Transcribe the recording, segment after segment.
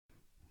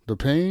The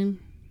pain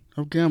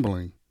of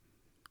gambling.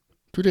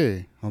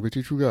 Today on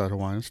Bitchy True God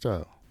Hawaiian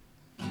Style.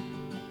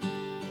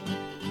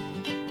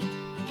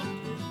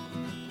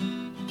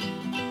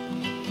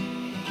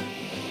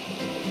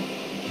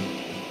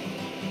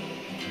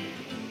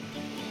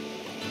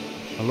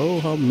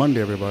 Aloha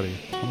Monday, everybody.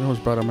 I'm your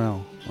host, Brother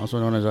Mel,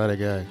 also known as Ida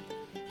Guy.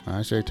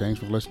 I say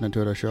thanks for listening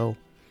to the show.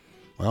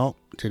 Well,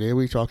 today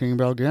we're talking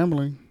about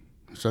gambling.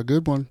 It's a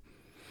good one.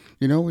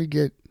 You know, we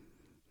get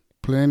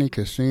plenty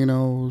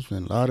casinos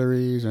and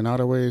lotteries and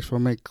other ways for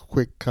make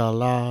quick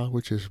kala,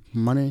 which is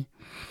money.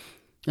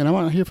 And I'm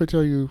not here to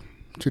tell you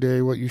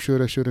today what you should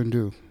or shouldn't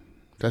do.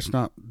 That's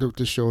not what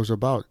this show is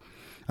about.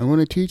 I'm going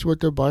to teach what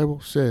the Bible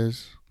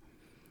says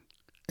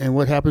and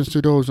what happens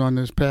to those on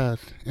this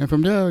path. And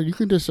from there, you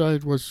can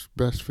decide what's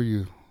best for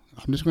you.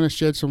 I'm just going to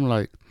shed some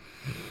light.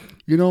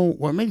 You know,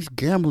 what makes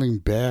gambling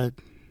bad,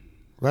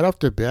 right off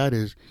the bat,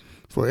 is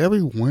for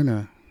every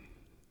winner,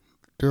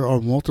 there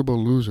are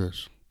multiple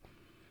losers.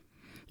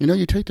 You know,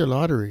 you take the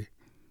lottery,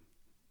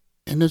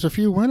 and there's a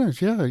few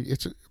winners, yeah,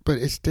 but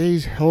it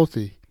stays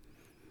healthy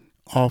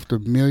off the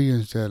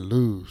millions that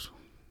lose.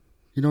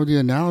 You know, the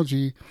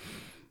analogy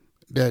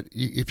that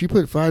if you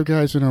put five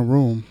guys in a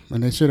room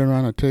and they sit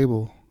around a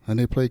table and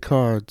they play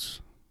cards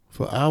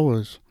for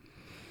hours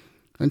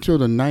until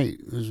the night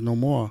is no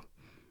more,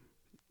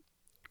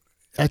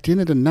 at the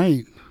end of the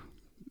night,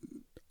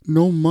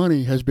 no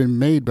money has been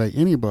made by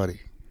anybody.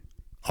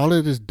 All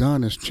it has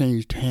done is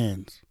changed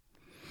hands.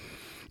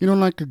 You know,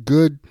 unlike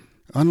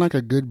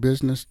a good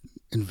business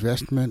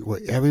investment where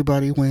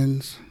everybody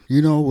wins,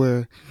 you know,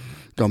 where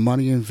the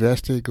money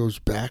invested goes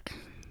back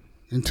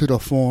into the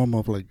form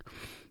of like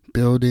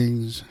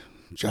buildings,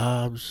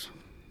 jobs,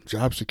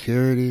 job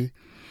security,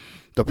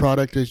 the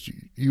product that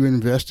you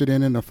invested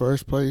in the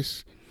first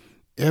place.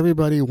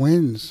 Everybody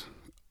wins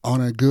on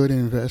a good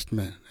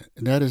investment.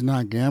 And that is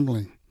not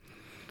gambling.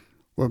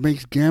 What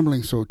makes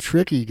gambling so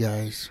tricky,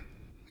 guys,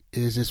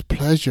 is its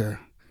pleasure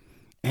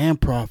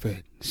and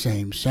profit.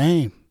 Same.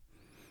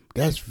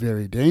 That's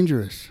very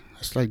dangerous.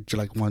 It's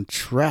like one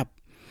trap.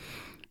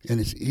 And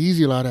it's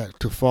easy like that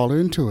to fall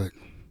into it.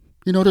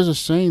 You know, there's a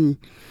saying,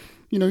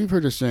 you know, you've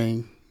heard the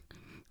saying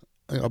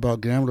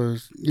about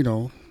gamblers, you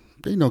know,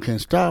 they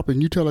can't stop.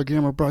 And you tell a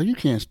gambler, bro, you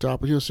can't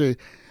stop. And he'll say,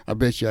 I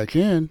bet you I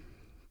can.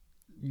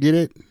 Get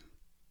it?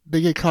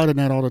 They get caught in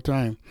that all the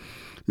time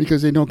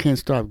because they can't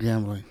stop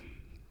gambling.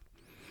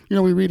 You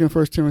know, we read in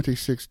 1 Timothy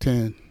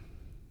 6:10,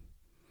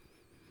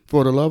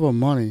 for the love of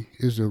money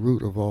is the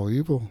root of all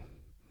evil.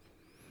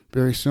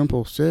 Very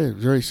simply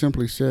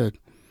said,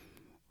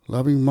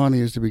 loving money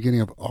is the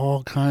beginning of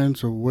all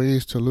kinds of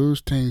ways to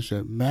lose things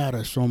that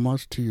matter so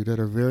much to you, that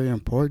are very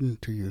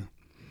important to you.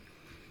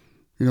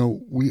 You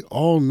know, we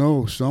all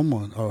know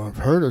someone or have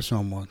heard of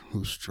someone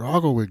who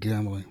struggled with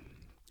gambling.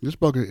 This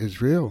bugger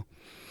is real.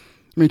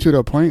 I mean, to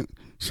the point,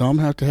 some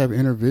have to have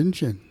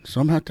intervention.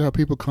 Some have to have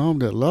people come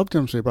that love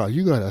them say, wow,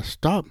 you got to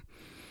stop.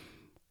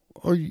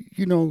 Or,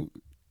 you know,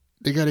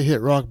 they got to hit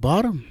rock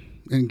bottom.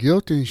 And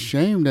guilt and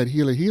shame that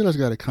healers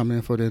got to come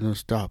in for them to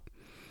stop.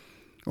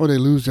 Or they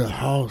lose their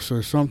house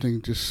or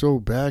something just so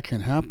bad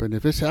can happen.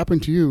 If it's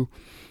happened to you,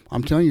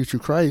 I'm telling you,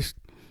 through Christ,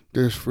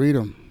 there's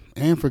freedom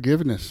and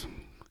forgiveness.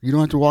 You don't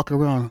have to walk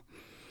around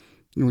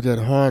with that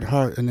hard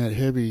heart and that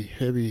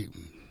heavy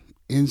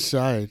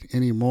inside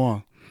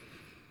anymore.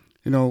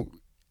 You know,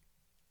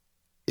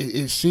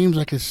 it seems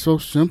like it's so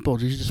simple.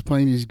 You're just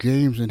playing these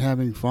games and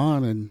having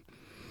fun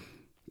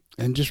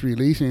and just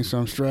releasing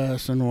some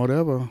stress and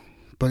whatever.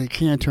 But it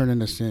can turn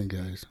into sin,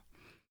 guys.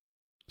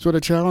 So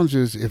the challenge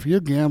is, if you're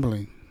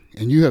gambling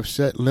and you have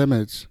set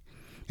limits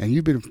and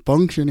you've been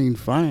functioning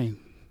fine,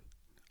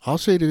 I'll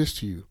say this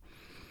to you.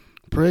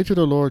 Pray to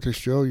the Lord to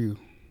show you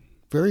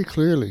very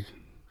clearly,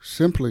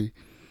 simply,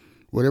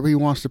 whatever he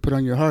wants to put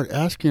on your heart.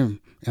 Ask him,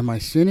 am I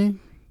sinning?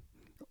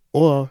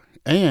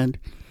 And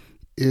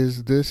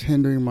is this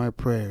hindering my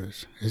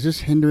prayers? Is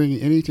this hindering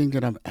anything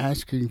that I'm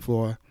asking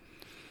for?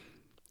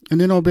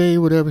 And then obey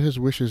whatever his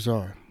wishes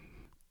are.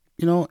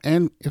 You know,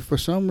 and if for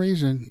some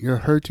reason you're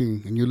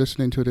hurting and you're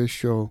listening to this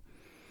show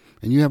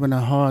and you're having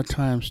a hard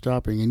time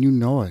stopping and you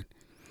know it,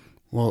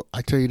 well,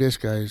 I tell you this,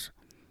 guys,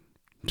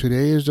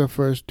 today is the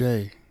first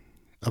day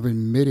of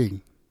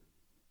admitting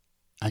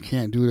I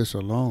can't do this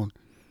alone.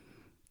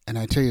 And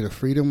I tell you, the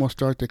freedom will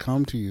start to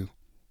come to you.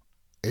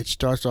 It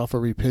starts off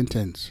of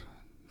repentance.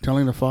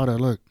 Telling the Father,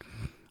 look,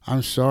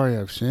 I'm sorry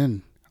I've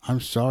sinned. I'm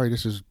sorry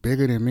this is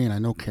bigger than me and I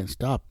know can't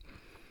stop.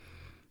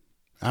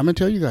 I'm going to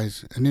tell you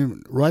guys. And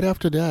then right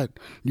after that,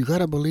 you got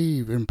to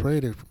believe and pray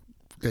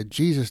that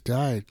Jesus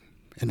died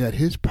and that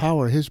his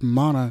power, his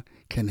mana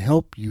can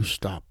help you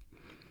stop.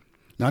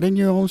 Not in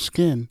your own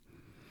skin,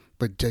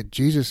 but that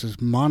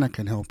Jesus' mana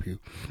can help you.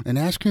 And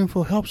ask him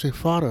for help. Say,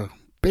 Father,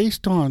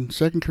 based on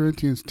 2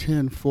 Corinthians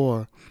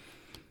 10:4,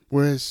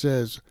 where it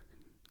says,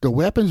 the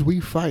weapons we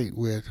fight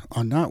with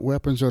are not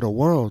weapons of the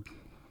world.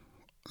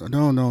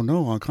 No.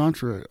 On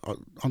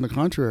the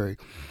contrary,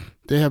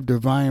 they have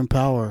divine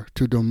power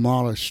to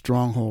demolish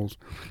strongholds.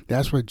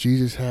 That's what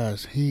Jesus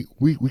has.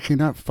 We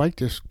cannot fight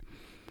this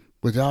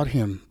without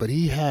him, but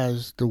he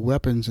has the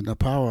weapons and the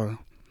power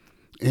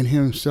in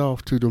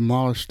himself to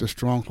demolish the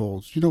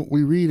strongholds.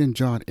 We read in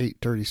John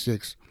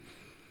 8:36,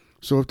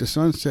 so if the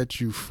Son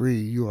sets you free,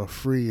 you are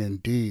free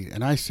indeed.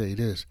 And I say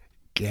this,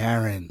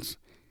 guarantees.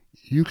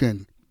 You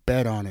can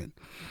bet on it.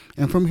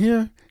 And from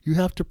here, you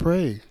have to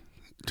pray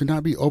to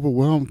not be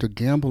overwhelmed to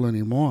gamble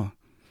anymore.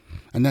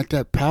 And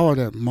that power,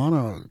 that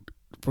mana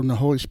from the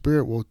Holy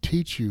Spirit will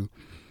teach you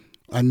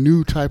a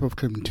new type of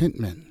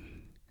contentment.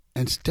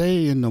 And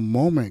stay in the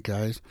moment,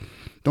 guys.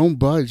 Don't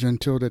budge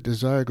until that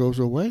desire goes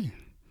away.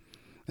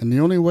 And the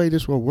only way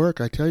this will work,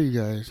 I tell you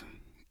guys,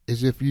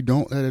 is if you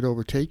don't let it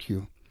overtake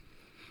you.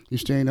 You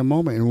stay in the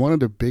moment. And one of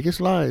the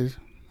biggest lies,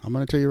 I'm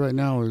going to tell you right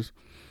now, is,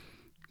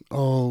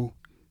 oh,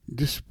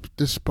 this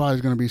spot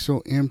is going to be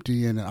so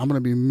empty and I'm going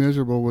to be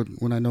miserable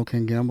when I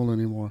can't gamble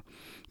anymore.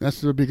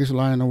 That's the biggest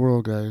lie in the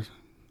world, guys.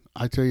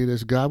 I tell you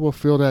this, God will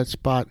fill that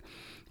spot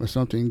with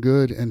something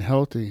good and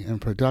healthy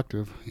and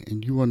productive,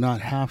 and you will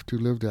not have to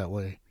live that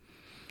way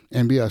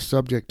and be a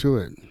subject to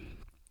it.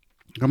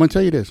 I'm going to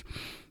tell you this.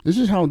 This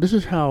is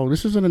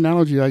an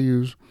analogy I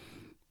use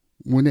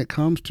when it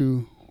comes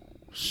to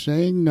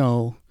saying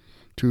no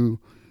to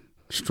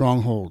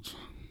strongholds.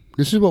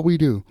 This is what we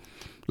do.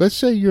 Let's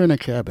say you're in a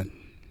cabin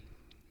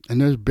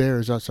and there's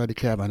bears outside the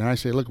cabin. And I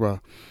say, look,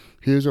 bro,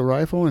 here's a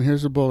rifle and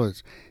here's the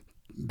bullets.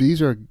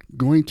 These are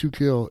going to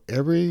kill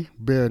every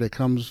bear that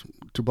comes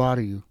to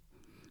bother you.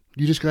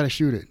 You just got to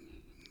shoot it.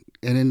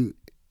 And then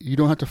you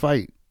don't have to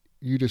fight.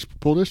 You just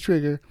pull this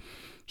trigger,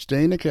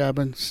 stay in the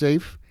cabin,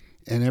 safe,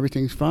 and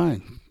everything's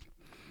fine.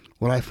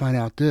 Well, I find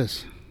out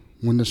this.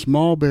 When the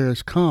small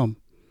bears come,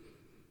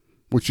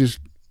 which is,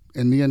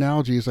 in the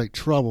analogy, is like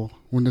trouble.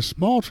 When the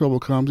small trouble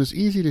comes, it's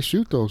easy to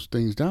shoot those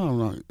things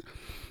down.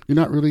 You're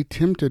not really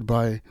tempted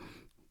by,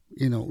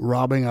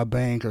 robbing a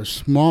bank or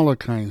smaller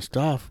kind of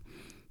stuff.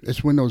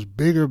 It's when those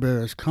bigger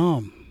bears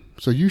come.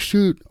 So you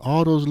shoot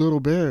all those little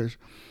bears.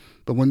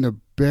 But when the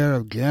bear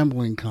of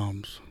gambling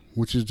comes,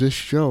 which is this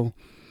show,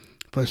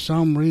 for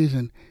some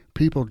reason,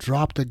 people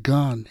drop the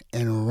gun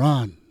and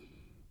run.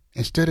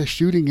 Instead of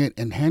shooting it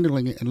and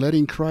handling it and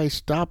letting Christ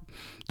stop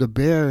the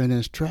bear in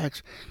his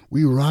tracks,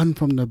 we run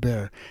from the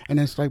bear. And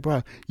it's like,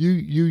 bro, you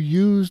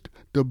used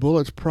the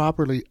bullets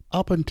properly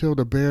up until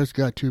the bears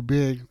got too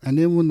big. And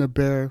then when the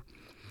bear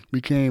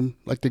became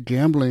like the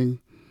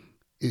gambling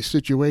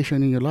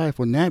situation in your life,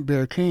 when that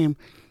bear came,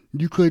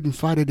 you couldn't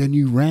fight it and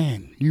you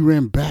ran. You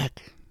ran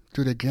back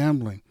to the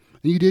gambling.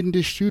 And you didn't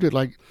just shoot it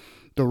like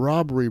the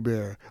robbery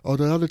bear or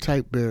the other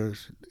type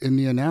bears in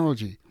the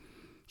analogy.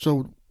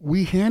 So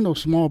we handle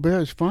small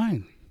bears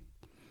fine.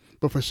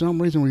 But for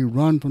some reason, we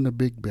run from the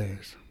big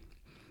bears.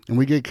 And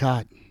we get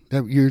caught.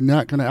 That you're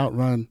not going to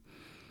outrun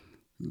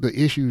the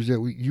issues that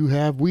we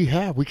have. We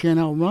can't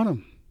outrun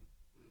them.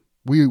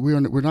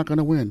 We're not going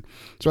to win.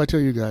 So I tell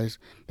you guys,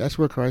 that's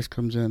where Christ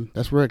comes in.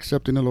 That's where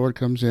accepting the Lord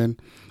comes in.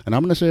 And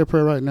I'm going to say a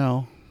prayer right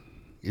now.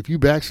 If you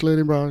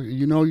backsliding, bro,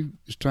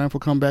 it's time for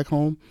come back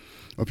home.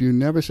 Or if you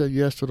never said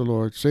yes to the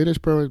Lord, say this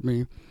prayer with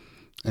me,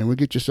 and we'll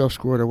get yourself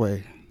squared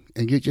away.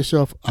 And get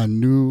yourself a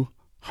new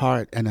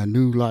heart and a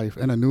new life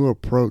and a new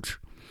approach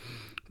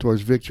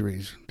towards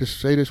victories. Just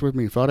say this with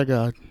me. Father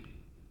God,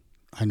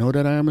 I know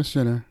that I am a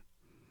sinner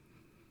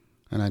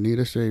and I need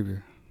a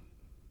Savior.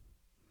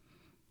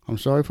 I'm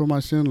sorry for my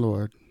sin,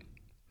 Lord,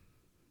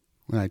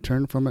 when I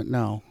turn from it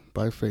now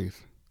by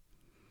faith.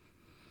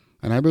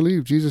 And I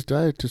believe Jesus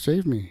died to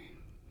save me.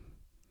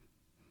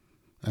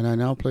 And I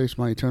now place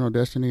my eternal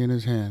destiny in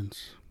his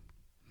hands.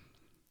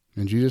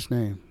 In Jesus'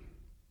 name,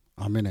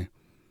 amen.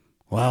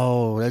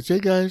 Wow, that's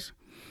it, guys.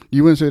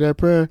 You wouldn't say that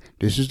prayer.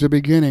 This is the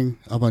beginning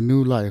of a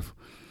new life.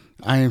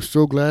 I am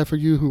so glad for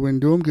you who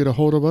endure them. Get a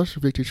hold of us,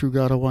 Victory True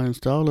God Hawaiian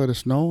Style. Let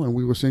us know, and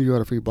we will send you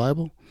out a free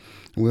Bible,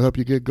 and we'll help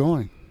you get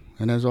going.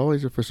 And as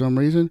always, if for some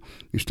reason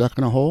you're stuck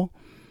in a hole,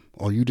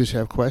 or you just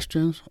have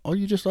questions, or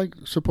you just like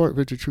support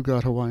Victory True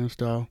God Hawaiian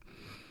Style,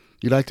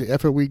 you like the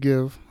effort we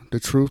give,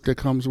 the truth that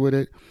comes with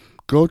it,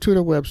 go to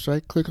the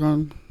website, click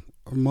on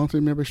a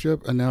monthly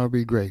membership, and that would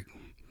be great.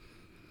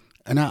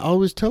 And I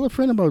always tell a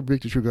friend about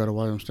Victory True God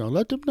Hawaiian Style.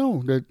 Let them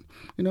know that,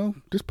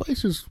 this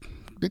place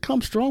they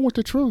come strong with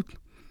the truth.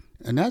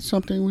 And that's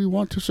something we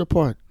want to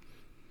support.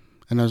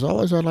 And as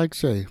always, I like to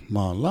say,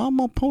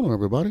 Malama Pono,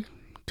 everybody.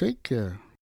 Take care.